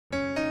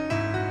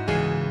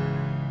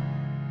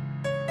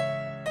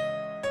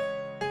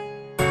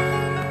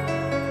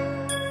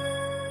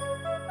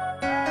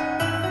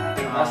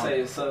If I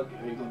say it suck,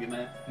 are you gonna get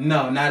mad?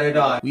 No, not at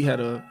all. We had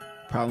a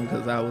problem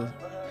because I was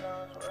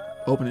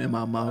opening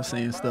my mouth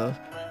saying stuff.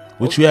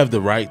 Which you have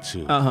the right to.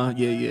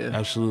 Yeah.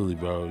 Absolutely,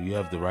 bro. You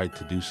have the right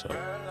to do so.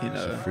 You know,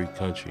 it's a free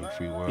country,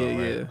 free world. Yeah,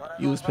 right? yeah.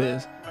 You was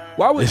pissed.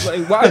 Why was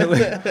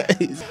why?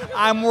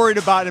 I'm worried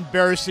about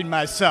embarrassing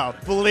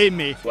myself. Believe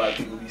me. Why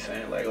people be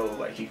saying like, oh,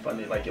 like he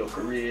funded like your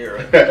career,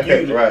 or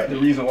you, right. The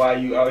reason why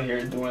you out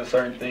here doing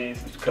certain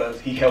things is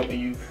because he helping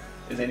you.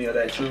 Is any of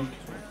that true?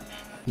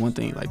 One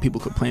thing like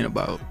people complain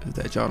about is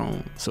that y'all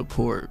don't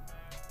support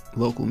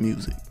local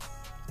music.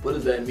 What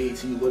does that mean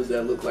to you? What does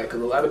that look like?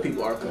 Because a lot of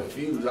people are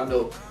confused. I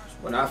know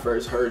when I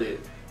first heard it,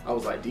 I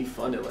was like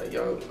defunded. Like,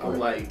 yo, I'm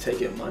like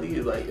taking money.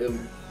 Like,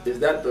 is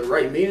that the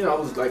right meaning? I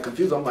was like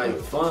confused. I'm like,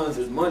 funds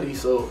is money.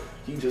 So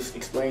he just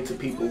explained to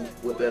people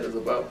what that is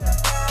about.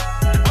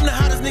 I'm the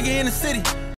hottest nigga in the city.